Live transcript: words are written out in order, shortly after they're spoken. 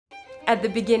At the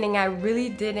beginning, I really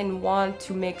didn't want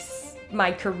to mix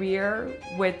my career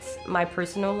with my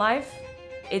personal life.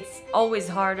 It's always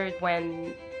harder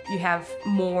when you have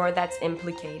more that's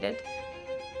implicated,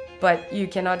 but you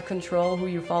cannot control who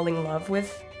you fall in love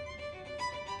with.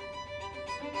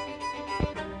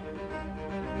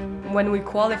 When we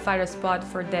qualified a spot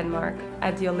for Denmark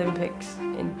at the Olympics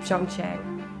in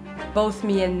PyeongChang, both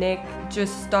me and Nick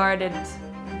just started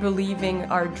believing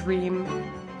our dream.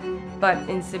 But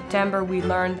in September, we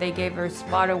learned they gave our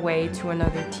spot away to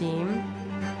another team.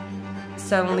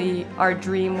 Suddenly, our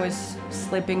dream was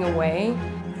slipping away.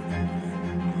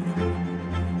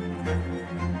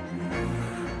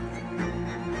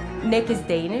 Nick is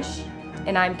Danish,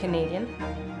 and I'm Canadian.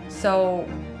 So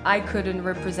I couldn't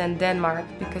represent Denmark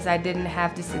because I didn't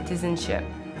have the citizenship.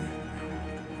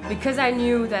 Because I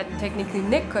knew that technically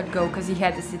Nick could go because he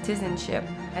had the citizenship,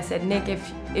 I said, Nick,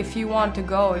 if you want to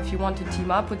go, if you want to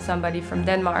team up with somebody from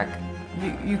Denmark,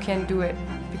 you can do it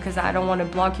because I don't want to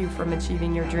block you from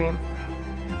achieving your dream.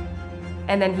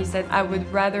 And then he said, I would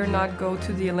rather not go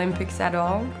to the Olympics at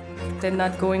all than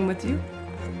not going with you.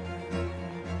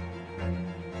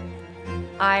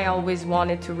 I always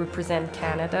wanted to represent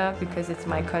Canada because it's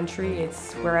my country,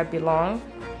 it's where I belong.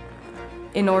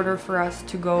 In order for us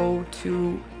to go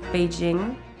to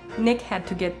Beijing, Nick had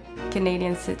to get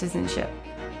Canadian citizenship.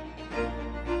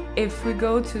 If we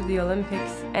go to the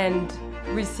Olympics and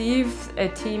receive a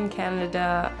Team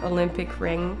Canada Olympic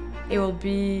ring, it will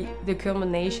be the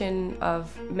culmination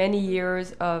of many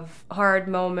years of hard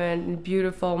moment and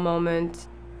beautiful moment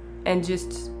and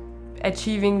just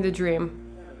achieving the dream.